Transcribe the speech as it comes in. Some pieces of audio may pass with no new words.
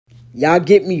Y'all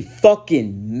get me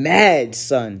fucking mad,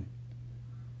 son.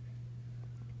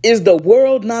 Is the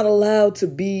world not allowed to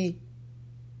be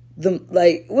the,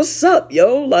 like, what's up,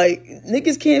 yo? Like,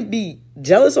 niggas can't be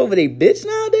jealous over they bitch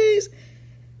nowadays?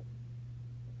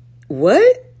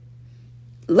 What?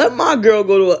 Let my girl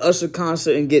go to an Usher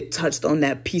concert and get touched on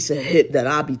that piece of hip that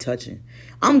I be touching.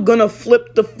 I'm gonna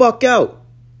flip the fuck out.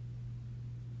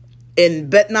 And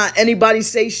bet not anybody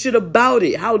say shit about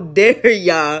it. How dare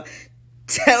y'all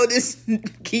tell this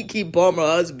Keke Palmer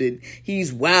husband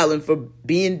he's wilding for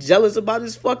being jealous about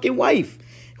his fucking wife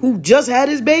who just had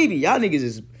his baby. Y'all niggas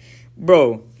is...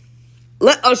 Bro,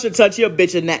 let Usher touch your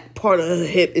bitch in that part of her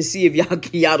hip and see if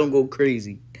y'all don't go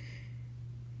crazy.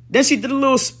 Then she did a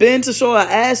little spin to show her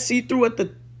ass see-through at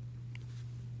the...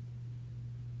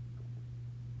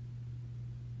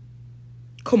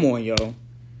 Come on, yo.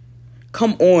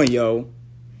 Come on, yo.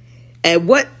 And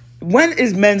when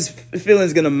is men's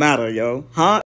feelings gonna matter, yo? Huh?